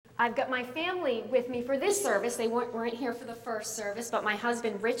I've got my family with me for this service. They weren't here for the first service, but my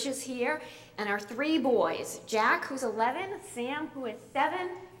husband Rich is here, and our 3 boys, Jack, who's 11, Sam, who is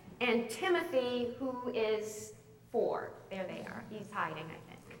 7, and Timothy, who is 4. There they are. He's hiding, I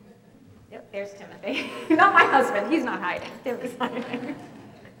think. Yep, there's Timothy. Not my husband. He's not hiding. Timothy's hiding.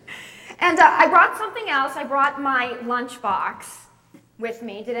 And I brought something else. I brought my lunchbox with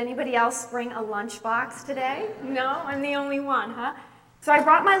me. Did anybody else bring a lunchbox today? No? I'm the only one, huh? So I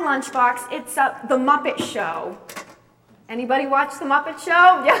brought my lunchbox. It's The Muppet Show. Anybody watch The Muppet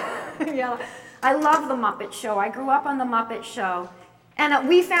Show? Yeah. Yeah. I love The Muppet Show. I grew up on The Muppet Show. And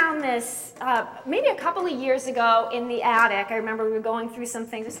we found this maybe a couple of years ago in the attic. I remember we were going through some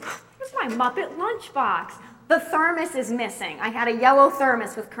things. Here's my Muppet lunchbox. The thermos is missing. I had a yellow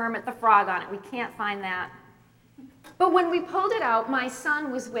thermos with Kermit the Frog on it. We can't find that. But when we pulled it out, my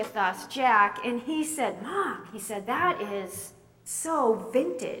son was with us, Jack, and he said, Mom, he said, that is so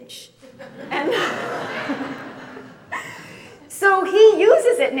vintage. And so he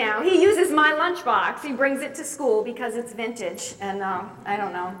uses it now. He uses my lunchbox. He brings it to school because it's vintage, and I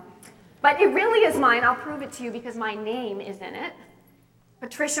don't know. But it really is mine. I'll prove it to you because my name is in it.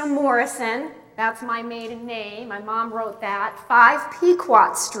 Patricia Morrison, that's my maiden name. My mom wrote that. 5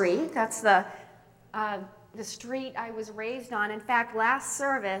 Pequot Street, that's the street I was raised on. In fact, last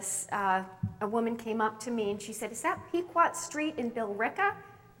service, a woman came up to me and she said, is that Pequot Street in Billerica?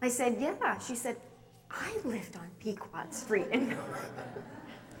 I said, yeah. She said, I lived on Pequot Street in Billerica.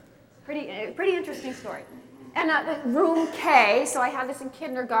 Pretty interesting story. And room K, so I had this in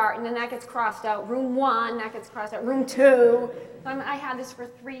kindergarten, and that gets crossed out. Room 1, that gets crossed out. Room 2. So I had this for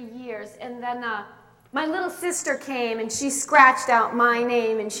 3 years. And then my little sister came, and she scratched out my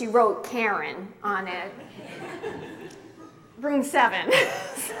name, and she wrote Karen on it. Room 7.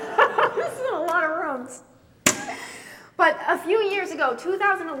 This is a lot of rooms. But a few years ago,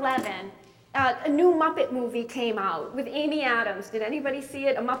 2011, a new Muppet movie came out with Amy Adams. Did anybody see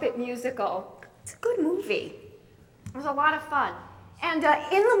it? A Muppet musical. It's a good movie. It was a lot of fun. And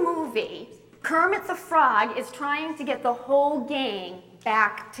in the movie, Kermit the Frog is trying to get the whole gang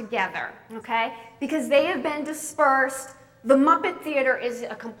back together, okay? Because they have been dispersed. The Muppet Theater is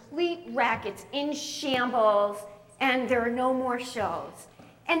a complete wreck. It's in shambles, and there are no more shows.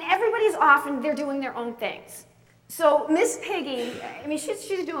 And everybody's off, and they're doing their own things. So Miss Piggy, I mean, she's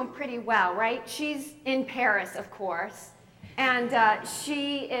doing pretty well, right? She's in Paris, of course. And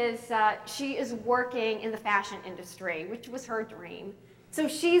she is working in the fashion industry, which was her dream. So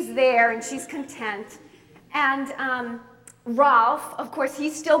she's there, and she's content. And Ralph, of course,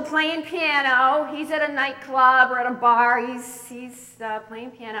 he's still playing piano. He's at a nightclub or at a bar. He's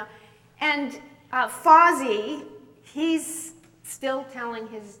playing piano. And Fozzie, he's still telling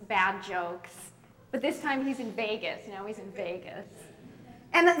his bad jokes. But this time he's in Vegas. Now he's in Vegas.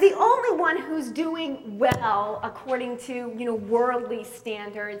 And the only one who's doing well, according to worldly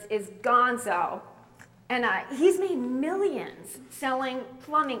standards, is Gonzo. And he's made millions selling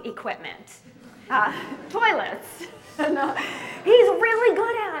plumbing equipment, toilets. And, he's really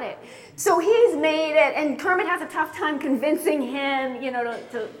good at it. So he's made it, and Kermit has a tough time convincing him,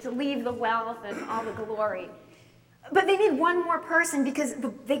 to leave the wealth and all the glory. But they need one more person because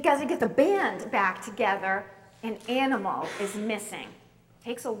they got to get the band back together, and Animal is missing.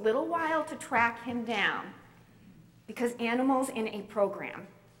 Takes a little while to track him down because Animal's in a program.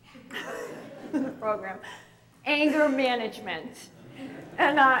 Anger management.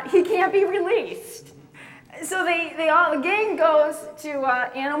 And he can't be released. So the gang goes to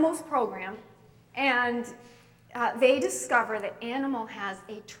Animal's program, and they discover that Animal has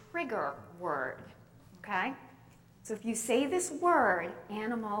a trigger word, okay? So if you say this word,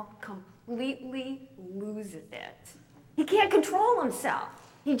 Animal completely loses it. He can't control himself.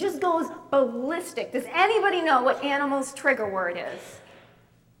 He just goes ballistic. Does anybody know what Animal's trigger word is?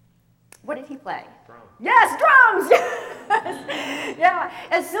 What did he play? Drums. Yes, drums! Yes. Yeah.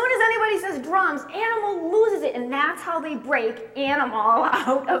 As soon as anybody says drums, Animal loses it, and that's how they break Animal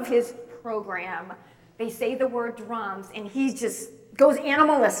out of his program. They say the word drums, and he just goes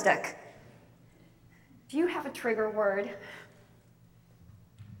animalistic. Do you have a trigger word?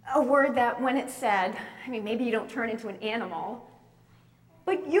 A word that when it's said, I mean, maybe you don't turn into an animal,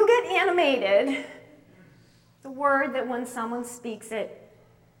 but you get animated. The word that when someone speaks it,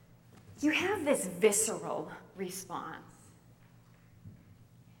 you have this visceral response.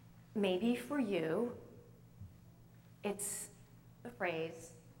 Maybe for you, it's the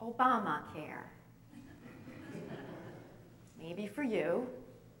phrase Obamacare. Maybe for you,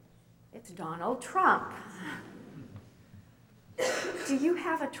 it's Donald Trump. Do you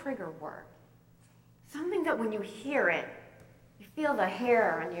have a trigger word? Something that when you hear it, You feel the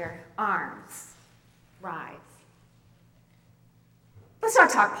hair on your arms rise. Let's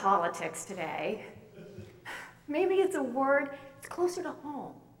not talk politics today. Maybe it's a word that's closer to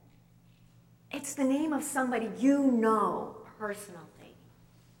home. It's the name of somebody you know personally.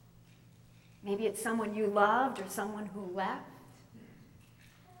 Maybe it's someone you loved or someone who left.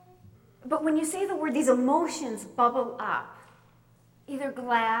 But when you say the word, these emotions bubble up, either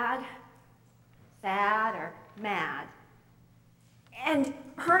glad, sad, or mad. And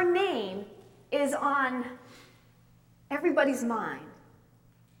her name is on everybody's mind,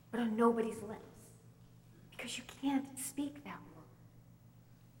 but on nobody's lips. Because you can't speak that word.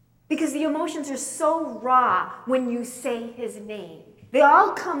 Because the emotions are so raw when you say his name. They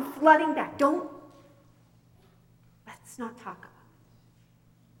all come flooding back. Let's not talk about it.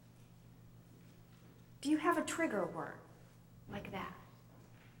 Do you have a trigger word like that?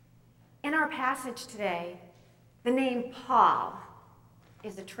 In our passage today, the name Paul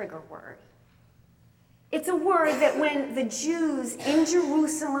is a trigger word. It's a word that when the Jews in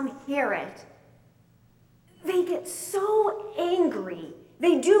Jerusalem hear it, they get so angry.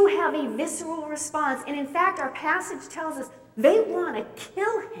 They do have a visceral response. And in fact, our passage tells us they want to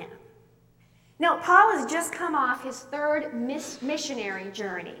kill him. Now, Paul has just come off his third missionary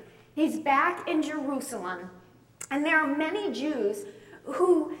journey. He's back in Jerusalem, and there are many Jews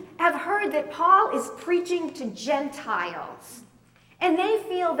who have heard that Paul is preaching to Gentiles. And they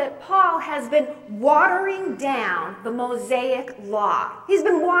feel that Paul has been watering down the Mosaic law. He's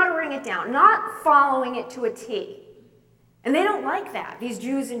been watering it down, not following it to a T. And they don't like that, these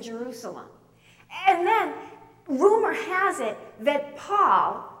Jews in Jerusalem. And then rumor has it that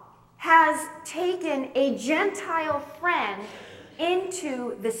Paul has taken a Gentile friend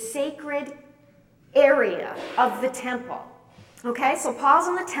into the sacred area of the temple. Okay, so Paul's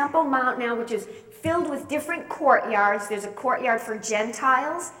on the Temple Mount now, which is filled with different courtyards. There's a courtyard for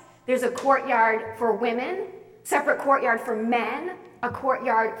Gentiles. There's a courtyard for women, separate courtyard for men, a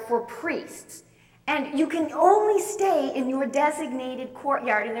courtyard for priests. And you can only stay in your designated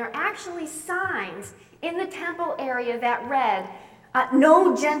courtyard. And there are actually signs in the temple area that read,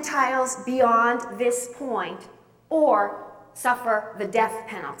 no Gentiles beyond this point, or suffer the death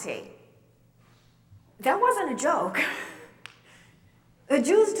penalty. That wasn't a joke. The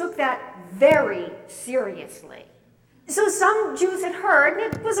Jews took that very seriously. So some Jews had heard,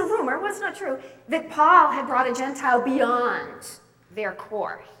 and it was a rumor, it was not true, that Paul had brought a Gentile beyond their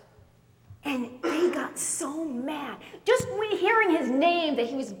court. And they got so mad. Just hearing his name, that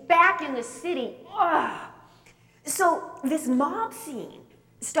he was back in the city. Ugh. So this mob scene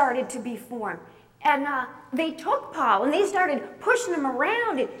started to be formed. And they took Paul, and they started pushing him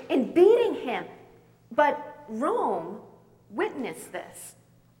around and beating him. But Rome witnessed this.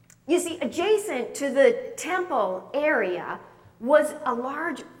 You see, adjacent to the temple area was a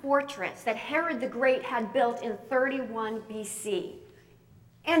large fortress that Herod the Great had built in 31 BC.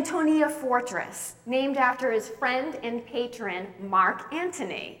 Antonia Fortress, named after his friend and patron, Mark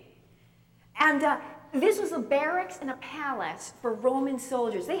Antony. And this was a barracks and a palace for Roman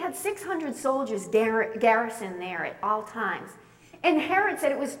soldiers. They had 600 soldiers garrisoned there at all times. And Herod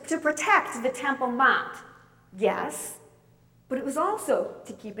said it was to protect the Temple Mount. Yes, but it was also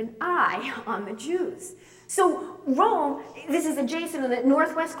to keep an eye on the Jews. So Rome, this is adjacent in the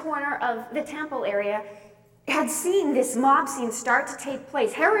northwest corner of the temple area, had seen this mob scene start to take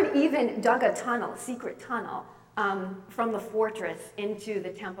place. Herod even dug a tunnel, a secret tunnel, from the fortress into the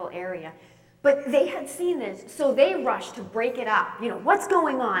temple area. But they had seen this, so they rushed to break it up. You know, what's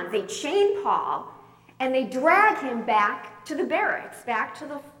going on? They chain Paul, and they drag him back to the barracks, back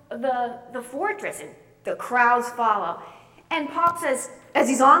to the fortress, and the crowds follow. And Paul says, as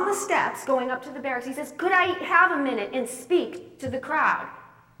he's on the steps going up to the barracks, he says, could I have a minute and speak to the crowd?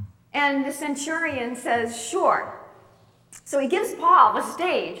 And the centurion says, sure. So he gives Paul the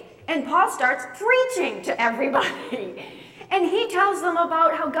stage, and Paul starts preaching to everybody. And he tells them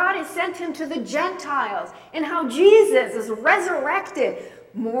about how God has sent him to the Gentiles and how Jesus is resurrected.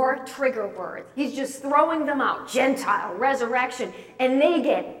 More trigger words. He's just throwing them out. Gentile, resurrection. And they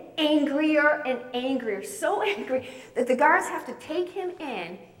get angrier and angrier. So angry that the guards have to take him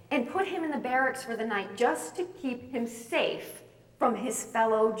in and put him in the barracks for the night just to keep him safe from his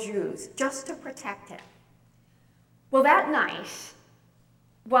fellow Jews, just to protect him. Well, that night,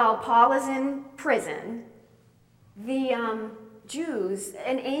 while Paul is in prison, the Jews,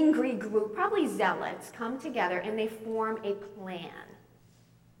 an angry group, probably zealots, come together and they form a plan.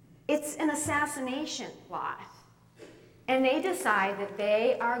 It's an assassination plot. And they decide that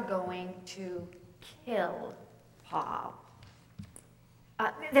they are going to kill Paul.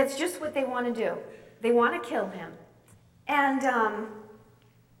 That's just what they want to do. They want to kill him. And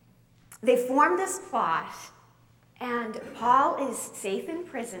they formed this plot, and Paul is safe in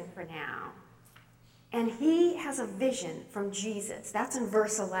prison for now. And he has a vision from Jesus. That's in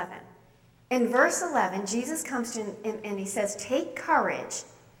verse 11. In verse 11, Jesus comes to him and he says, "Take courage,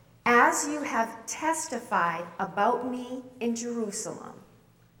 as you have testified about me in Jerusalem,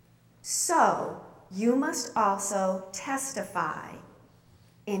 so you must also testify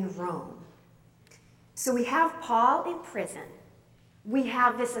in Rome." So we have Paul in prison. We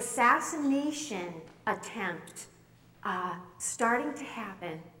have this assassination attempt starting to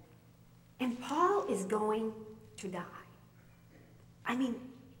happen. And Paul is going to die. I mean,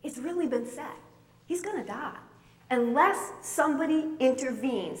 it's really been said. He's going to die. Unless somebody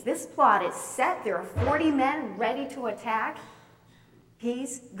intervenes. This plot is set. There are 40 men ready to attack.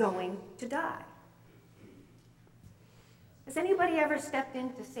 He's going to die. Has anybody ever stepped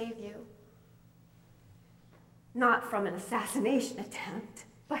in to save you? Not from an assassination attempt,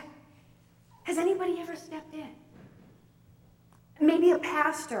 but has anybody ever stepped in? Maybe a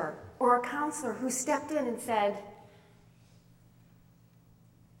pastor or a counselor who stepped in and said,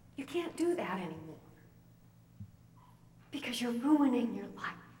 "You can't do that anymore because you're ruining your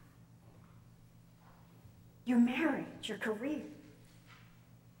life, your marriage, your career."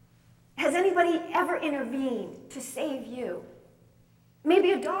 Has anybody ever intervened to save you?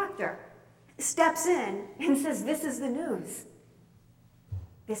 Maybe a doctor steps in and says, "This is the news.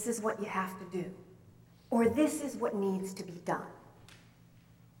 This is what you have to do," or "This is what needs to be done."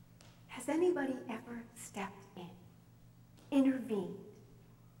 Has anybody ever stepped in, intervened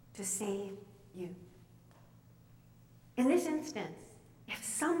to save you? In this instance, if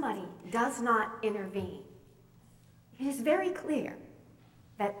somebody does not intervene, it is very clear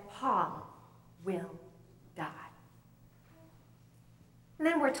that Paul will die. And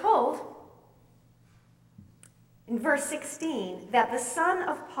then we're told in verse 16 that the son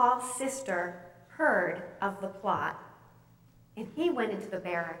of Paul's sister heard of the plot, and he went into the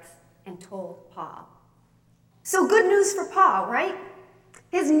barracks and told Paul. So good news for Paul, right?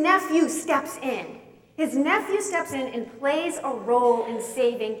 His nephew steps in. His nephew steps in and plays a role in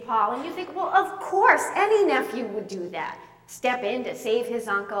saving Paul. And you think, well, of course, any nephew would do that. Step in to save his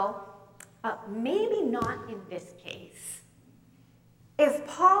uncle. Maybe not in this case. If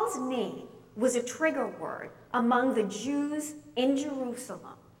Paul's name was a trigger word among the Jews in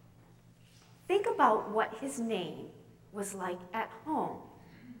Jerusalem, think about what his name was like at home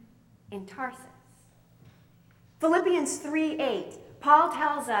in Tarsus. Philippians 3:8, Paul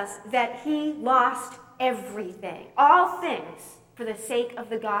tells us that he lost everything, all things, for the sake of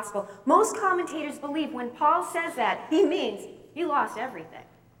the gospel. Most commentators believe when Paul says that, he means he lost everything.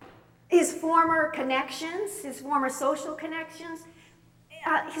 His former connections, his former social connections,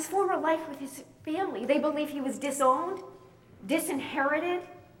 his former life with his family. They believe he was disowned, disinherited,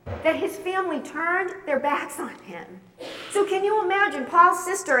 that his family turned their backs on him. So can you imagine Paul's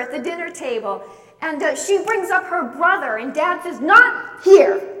sister at the dinner table, and she brings up her brother, and Dad says, "Not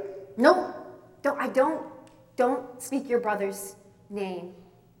here. No, don't speak your brother's name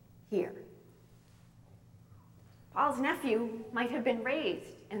here." Paul's nephew might have been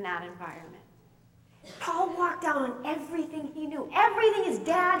raised in that environment. Paul walked out on everything he knew, everything his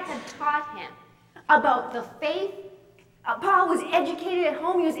dad had taught him about the faith. Paul was educated at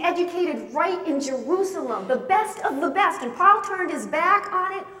home. He was educated right in Jerusalem, the best of the best. And Paul turned his back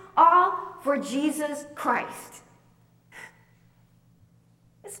on it all for Jesus Christ.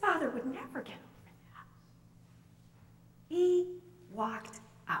 His father would never get over that. He walked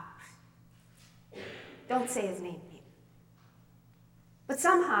out. Don't say his name either. But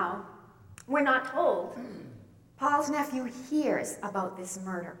somehow, we're not told, Paul's nephew hears about this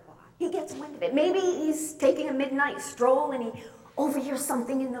murder plot. He gets wind of it. Maybe he's taking a midnight stroll and he overhears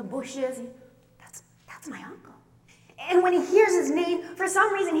something in the bushes. And that's my uncle. And when he hears his name, for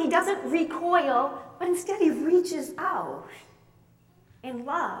some reason he doesn't recoil, but instead he reaches out in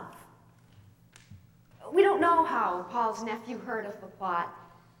love. We don't know how Paul's nephew heard of the plot,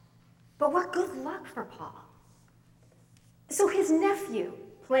 but what good luck for Paul. So his nephew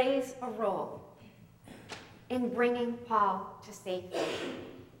plays a role in bringing Paul to safety.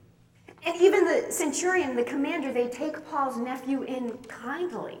 And even the centurion, the commander, they take Paul's nephew in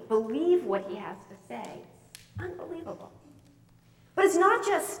kindly, believe what he has to say. Unbelievable. But it's not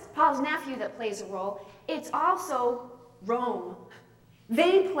just Paul's nephew that plays a role, it's also Rome.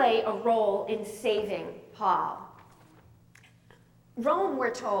 They play a role in saving Paul. Rome,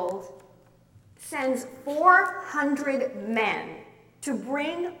 we're told, sends 400 men to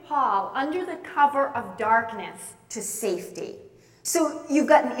bring Paul under the cover of darkness to safety. So you've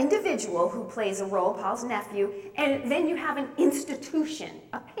got an individual who plays a role, Paul's nephew, and then you have an institution,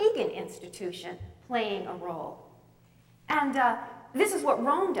 a pagan institution, playing a role. And this is what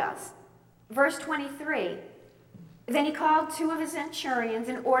Rome does. Verse 23, then he called 2 of his centurions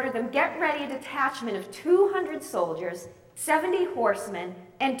and ordered them, get ready a detachment of 200 soldiers, 70 horsemen,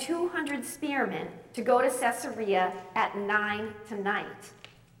 and 200 spearmen to go to Caesarea at 9 tonight.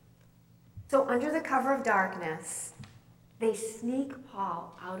 So under the cover of darkness, they sneak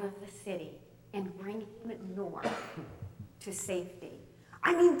Paul out of the city and bring him north to safety.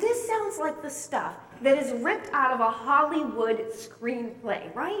 I mean, this sounds like the stuff that is ripped out of a Hollywood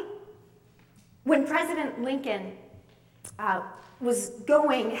screenplay, right? When President Lincoln was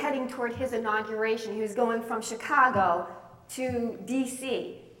heading toward his inauguration, he was going from Chicago to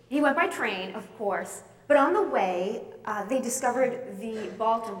D.C. He went by train, of course, but on the way, they discovered the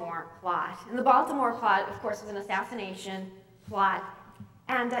Baltimore plot. And the Baltimore plot, of course, was an assassination plot.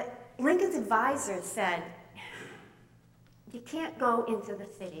 And Lincoln's advisors said, you can't go into the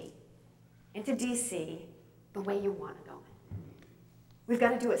city, into D.C., the way you want to go. We've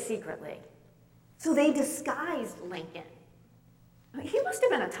got to do it secretly. So they disguised Lincoln. He must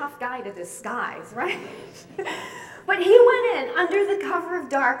have been a tough guy to disguise, right? But he went in under the cover of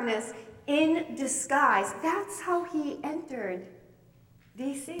darkness in disguise. That's how he entered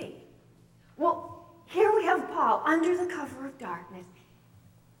D.C. Well, here we have Paul under the cover of darkness.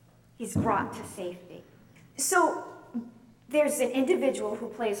 He's brought to safety. So there's an individual who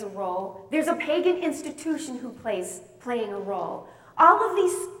plays a role. There's a pagan institution playing a role. All of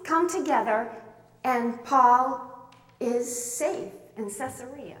these come together, and Paul is safe in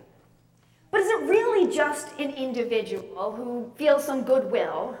Caesarea. But is it really just an individual who feels some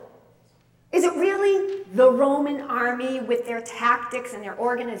goodwill? Is it really the Roman army with their tactics and their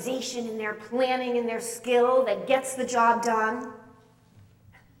organization and their planning and their skill that gets the job done?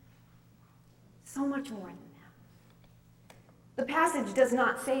 So much more than that. The passage does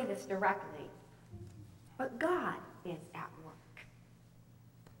not say this directly, but God is at work.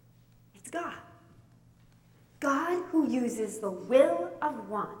 It's God. God who uses the will of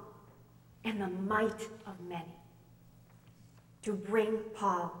one and the might of many to bring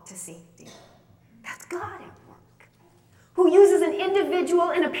Paul to safety. That's God at work. Who uses an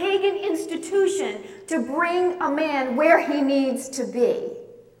individual in a pagan institution to bring a man where he needs to be.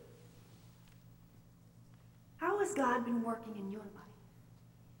 How has God been working in your life?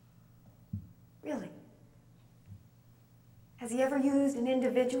 Really? Has he ever used an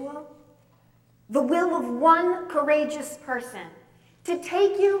individual? The will of one courageous person to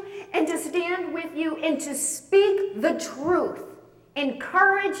take you and to stand with you and to speak the truth in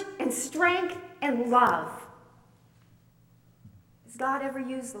courage and strength and love. Has God ever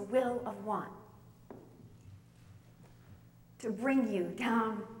used the will of one to bring you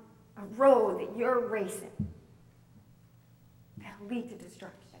down a road that you're racing that'll lead to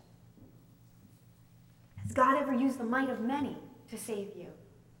destruction? Has God ever used the might of many to save you?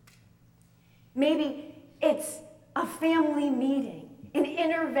 Maybe it's a family meeting, an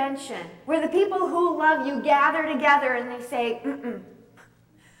intervention, where the people who love you gather together and they say,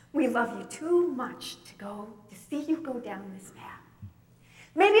 we love you too much to see you go down this path.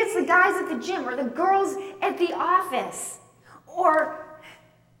 Maybe it's the guys at the gym or the girls at the office or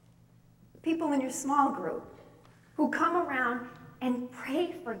people in your small group who come around and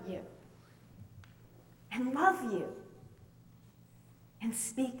pray for you and love you and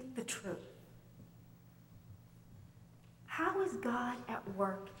speak the truth. How is God at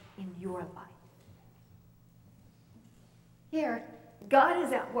work in your life? Here, God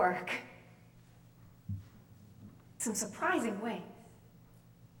is at work some surprising ways.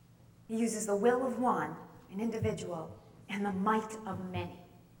 He uses the will of one, an individual, and the might of many,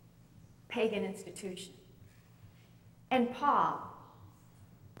 pagan institution. And Paul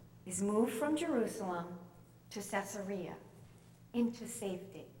is moved from Jerusalem to Caesarea into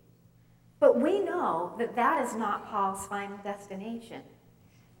safety. But we know that that is not Paul's final destination,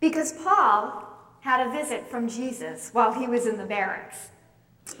 because Paul had a visit from Jesus while he was in the barracks.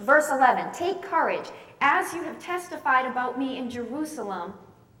 Verse 11, take courage. As you have testified about me in Jerusalem,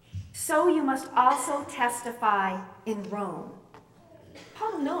 so you must also testify in Rome.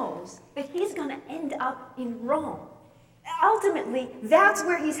 Paul knows that he's going to end up in Rome. Ultimately, that's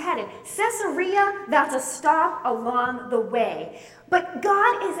where he's headed. Caesarea, that's a stop along the way. But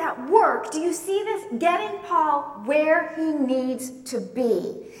God is at work. Do you see this? Getting Paul where he needs to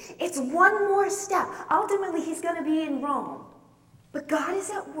be. It's one more step. Ultimately, he's going to be in Rome. But God is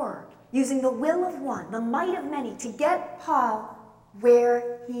at work, using the will of one, the might of many, to get Paul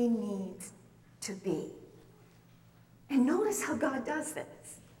where he needs to be. And notice how God does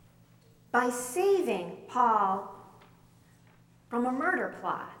this. By saving Paul from a murder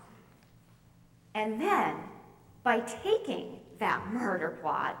plot. And then by taking that murder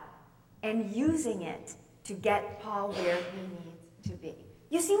plot and using it to get Paul where he needs to be.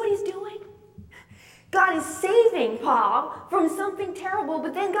 You see what he's doing? God is saving Paul from something terrible,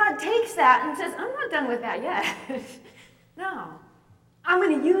 but then God takes that and says, I'm not done with that yet. No, I'm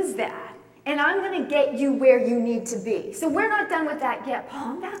going to use that, and I'm going to get you where you need to be. So we're not done with that yet,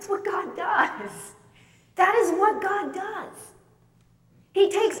 Paul. And that's what God does. That is what God does. He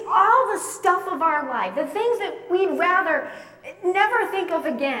takes all the stuff of our life, the things that we'd rather never think of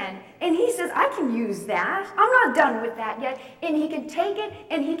again, and he says, I can use that. I'm not done with that yet. And he can take it,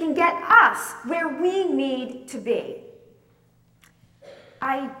 and he can get us where we need to be.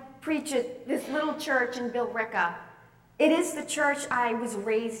 I preach at this little church in Billerica. It is the church I was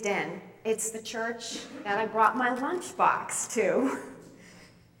raised in. It's the church that I brought my lunchbox to.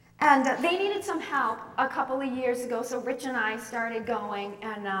 And they needed some help a couple of years ago, so Rich and I started going,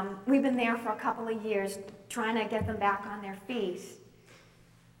 and we've been there for a couple of years trying to get them back on their feet.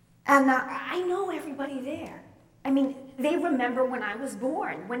 And I know everybody there. I mean, they remember when I was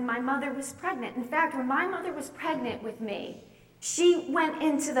born, when my mother was pregnant. In fact, when my mother was pregnant with me, she went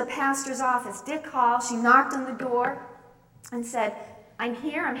into the pastor's office, Dick Hall. She knocked on the door and said, I'm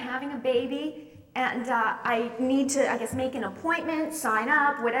here, I'm having a baby, and I need to, I guess, make an appointment, sign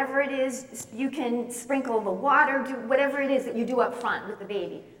up, whatever it is. You can sprinkle the water, do whatever it is that you do up front with the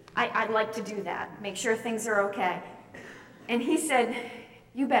baby. I'd like to do that, make sure things are okay. And he said,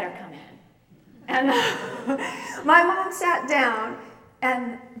 you better come in. And my mom sat down,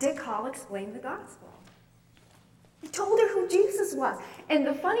 and Dick Hall explained the gospel. He told her who Jesus was. And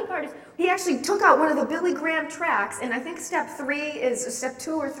the funny part is, he actually took out one of the Billy Graham tracts, and I think step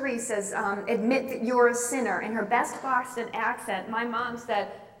 2 or 3 says, admit that you're a sinner. In her best Boston accent, my mom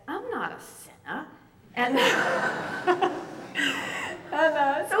said, I'm not a sinner. And,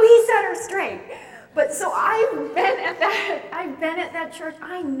 so he set her straight. But so I've been at that church.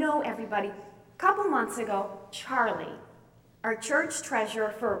 I know everybody. A couple months ago, Charlie, our church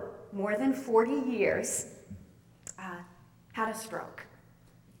treasurer for more than 40 years, had a stroke.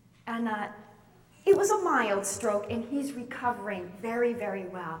 And it was a mild stroke, and he's recovering very, very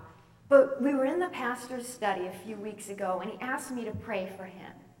well. But we were in the pastor's study a few weeks ago, and he asked me to pray for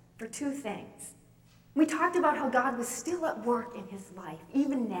him for 2 things. We talked about how God was still at work in his life,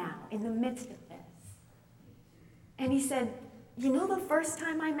 even now, in the midst of this. And he said, you know the first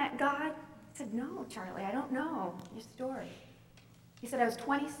time I met God? I said, no, Charlie, I don't know your story. He said, I was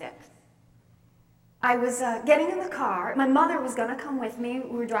 26. I was getting in the car. My mother was going to come with me.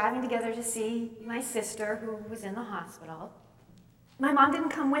 We were driving together to see my sister, who was in the hospital. My mom didn't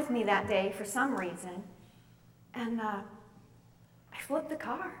come with me that day for some reason. And I flipped the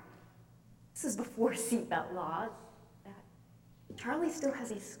car. This is before seatbelt laws. Charlie still has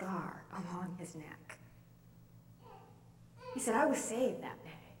a scar along his neck. He said, I was saved that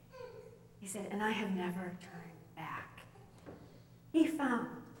day. He said, and I have never turned back. He found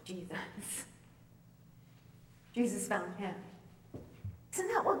Jesus. Jesus found him. Isn't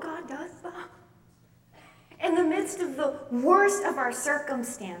that what God does, though? In the midst of the worst of our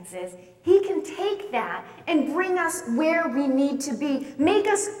circumstances, he can take that and bring us where we need to be, make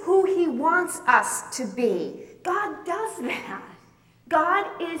us who he wants us to be. God does that.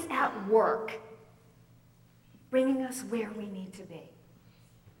 God is at work, bringing us where we need to be.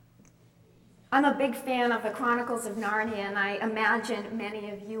 I'm a big fan of the Chronicles of Narnia, and I imagine many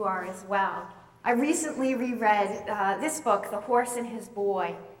of you are as well. I recently reread this book, The Horse and His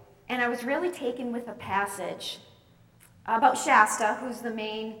Boy, and I was really taken with a passage about Shasta, who's the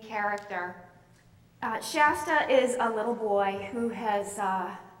main character. Shasta is a little boy who has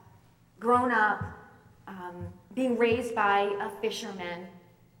grown up being raised by a fisherman,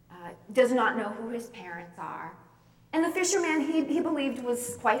 does not know who his parents are. And the fisherman, he believed,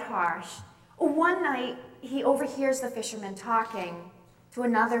 was quite harsh. One night, he overhears the fisherman talking to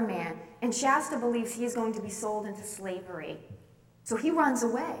another man, and Shasta believes he is going to be sold into slavery. So he runs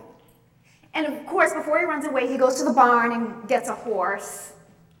away. And of course, before he runs away, he goes to the barn and gets a horse.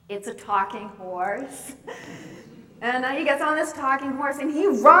 It's a talking horse. And he gets on this talking horse, and he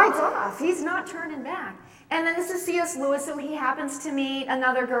rides off. He's not turning back. And then this is C.S. Lewis, so he happens to meet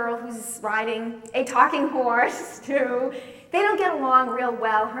another girl who's riding a talking horse, too. They don't get along real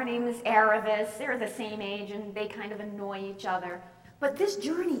well. Her name is Aravis. They're the same age, and they kind of annoy each other. But this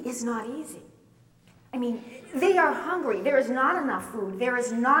journey is not easy. I mean, they are hungry. There is not enough food. There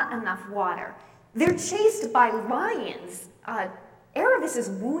is not enough water. They're chased by lions. Aravis is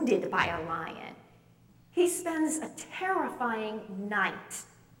wounded by a lion. he spends a terrifying night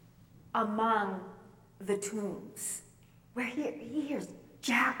among the tombs, where he hears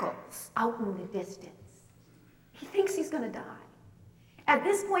jackals out in the distance. He thinks he's going to die. At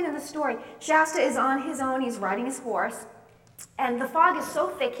this point in the story, Shasta is on his own. He's riding his horse, and the fog is so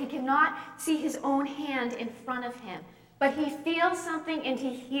thick he cannot see his own hand in front of him. But he feels something and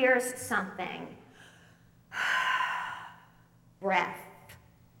he hears something. Breath.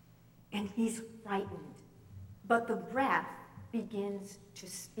 And he's frightened. But the breath begins to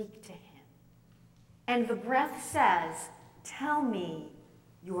speak to him. And the breath says, "Tell me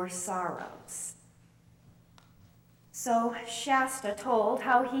your sorrows." So Shasta told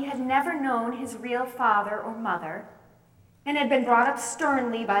how he had never known his real father or mother and had been brought up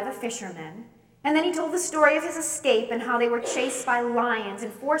sternly by the fishermen. And then he told the story of his escape and how they were chased by lions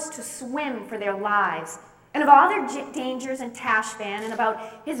and forced to swim for their lives, and of all their dangers in Tashbaan, and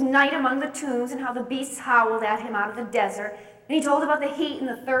about his night among the tombs and how the beasts howled at him out of the desert. And he told about the heat and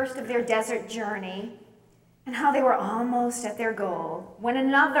the thirst of their desert journey, and how they were almost at their goal when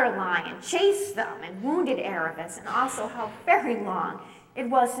another lion chased them and wounded Aravis, and also how very long it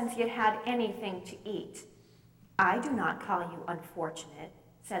was since he had had anything to eat. "I do not call you unfortunate,"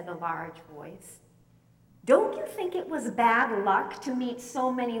 said the large voice. "Don't you think it was bad luck to meet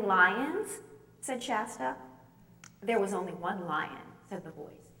so many lions?" said Shasta. "There was only one lion," said the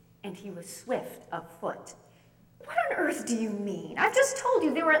voice, "and he was swift of foot." "What on earth do you mean? I've just told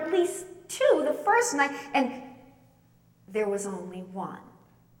you there were at least two the first night, and there was only one."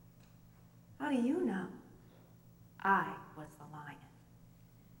 "How do you know?" "I was the lion."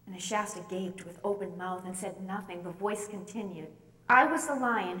 And as Shasta gaped with open mouth and said nothing, the voice continued, "I was the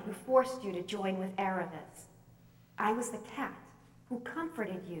lion who forced you to join with Aravis. I was the cat who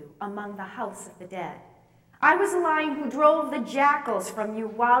comforted you among the house of the dead. I was the lion who drove the jackals from you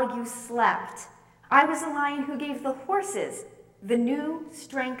while you slept. I was the lion who gave the horses the new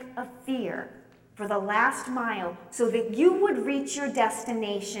strength of fear for the last mile so that you would reach your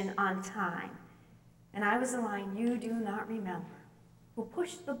destination on time. And I was the lion you do not remember, who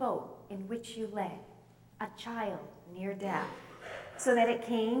pushed the boat in which you lay, a child near death, so that it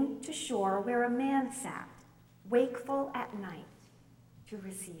came to shore where a man sat, wakeful at night, to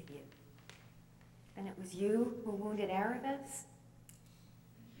receive you. And it was you who wounded Aravis?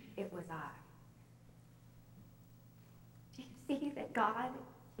 It was I." Do you see that God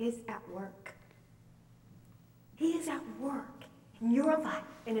is at work? He is at work in your life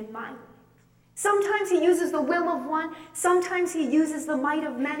and in my life. Sometimes he uses the will of one, sometimes he uses the might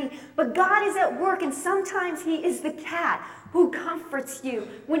of many, but God is at work, and sometimes he is the cat who comforts you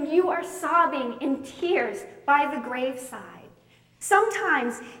when you are sobbing in tears by the graveside.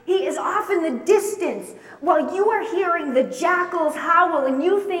 Sometimes he is off in the distance while you are hearing the jackals howl and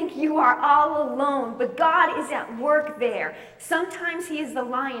you think you are all alone, but God is at work there. Sometimes he is the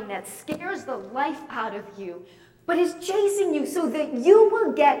lion that scares the life out of you, but is chasing you so that you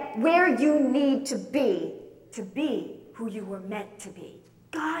will get where you need to be who you were meant to be.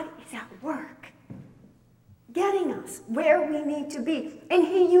 God is at work, getting us where we need to be, and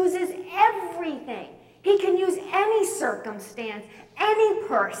he uses everything. He can use any circumstance, any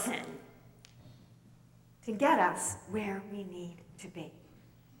person, to get us where we need to be.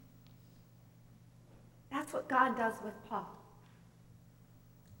 That's what God does with Paul.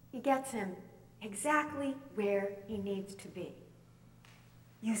 He gets him exactly where he needs to be,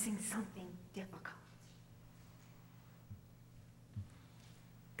 using something difficult.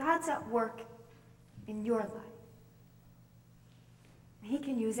 God's at work in your life. He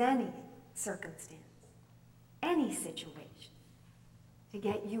can use any circumstance, any situation, to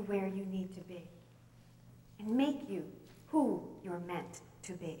get you where you need to be and make you who you're meant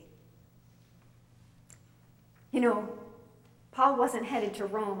to be. You know, Paul wasn't headed to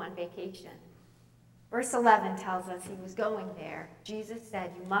Rome on vacation. Verse 11 tells us he was going there. Jesus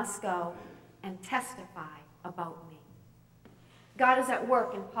said, "You must go and testify about me." God is at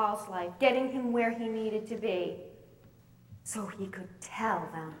work in Paul's life, getting him where he needed to be so he could tell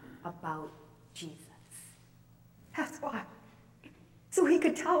them about Jesus. That's why. So he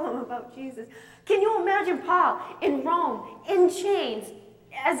could tell them about Jesus. Can you imagine Paul in Rome, in chains,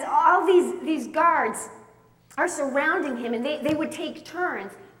 as all these guards are surrounding him, and they would take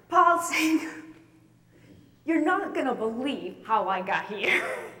turns. Paul saying, "You're not going to believe how I got here."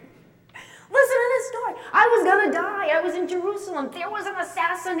 Listen to this story. I was going to die. I was in Jerusalem. There was an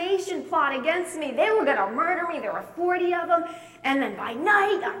assassination plot against me. They were going to murder me. There were 40 of them. And then by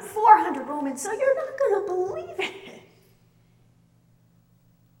night, 400 Romans. So you're not going to believe it.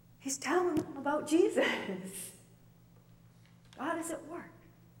 He's telling them about Jesus. God is at work.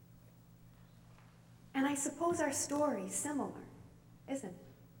 And I suppose our story is similar, isn't it?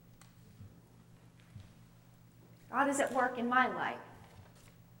 God is at work in my life.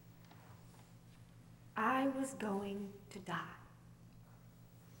 I was going to die.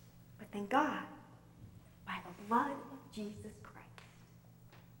 But thank God, by the blood of Jesus Christ,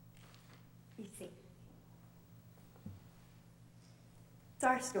 He saved me. It's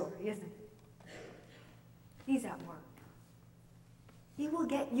our story, isn't it? He's at work. He will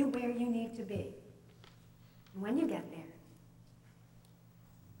get you where you need to be. And when you get there,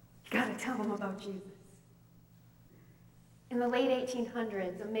 you got to tell Him about Jesus. In the late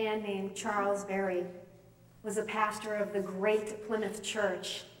 1800s, a man named Charles Berry was a pastor of the Great Plymouth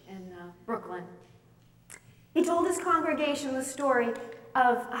Church in Brooklyn. He told his congregation the story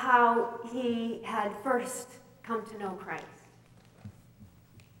of how he had first come to know Christ.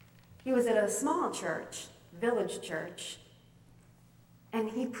 He was at a small church, village church, and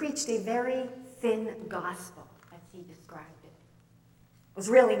he preached a very thin gospel, as he described it. It was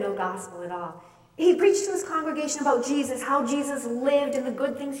really no gospel at all. He preached to his congregation about Jesus, how Jesus lived and the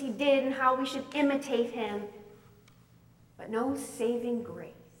good things he did and how we should imitate him, but no saving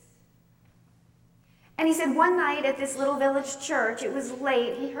grace. And he said one night at this little village church, it was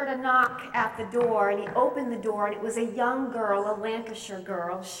late, he heard a knock at the door, and he opened the door, and it was a young girl, a Lancashire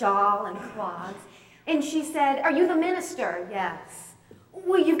girl, shawl and clogs. And she said, "Are you the minister?" "Yes."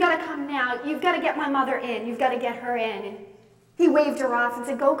 "Well, you've got to come now. You've got to get my mother in. You've got to get her in." And he waved her off and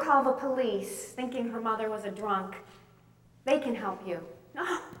said, "Go call the police," thinking her mother was a drunk. "They can help you."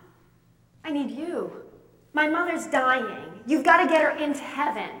 "No, I need you. My mother's dying. You've got to get her into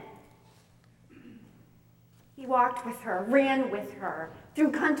heaven." He walked with her, ran with her,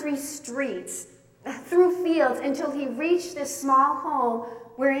 through country streets, through fields, until he reached this small home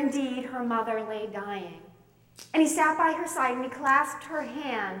where indeed her mother lay dying. And he sat by her side and he clasped her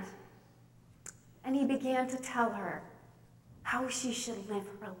hand and he began to tell her how she should live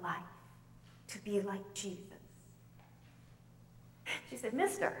her life to be like Jesus. She said,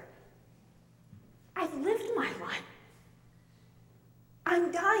 "Mister, I've lived my life.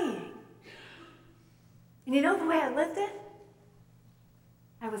 I'm dying. And you know the way I lived it?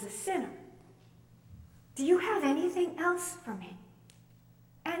 I was a sinner. Do you have anything else for me?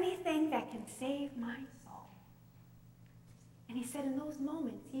 Anything that can save my soul?" And he said in those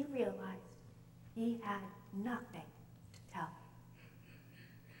moments he realized he had nothing to tell her.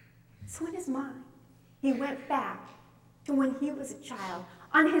 So in his mind, he went back to when he was a child,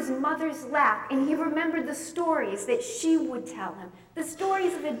 on his mother's lap, and he remembered the stories that she would tell him, the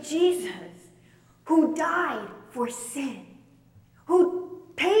stories of a Jesus who died for sin, who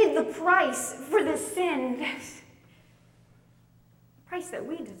paid the price for the sin, the price that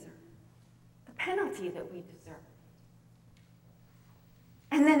we deserve, the penalty that we deserve.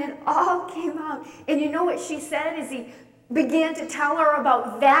 And then it all came out. And you know what she said as he began to tell her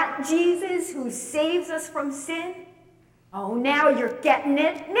about that Jesus who saves us from sin? "Oh, now you're getting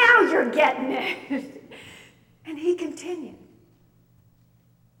it. Now you're getting it." And he continued.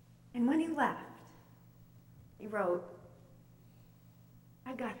 And when he left, he wrote,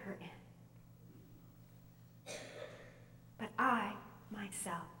 "I got her in. But I,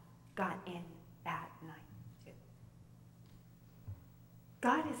 myself, got in that night too."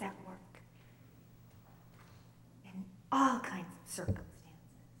 God is at work in all kinds of circumstances,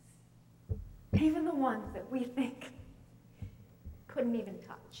 even the ones that we think couldn't even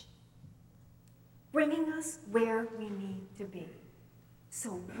touch, bringing us where we need to be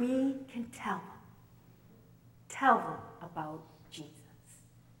so we can tell them about Jesus.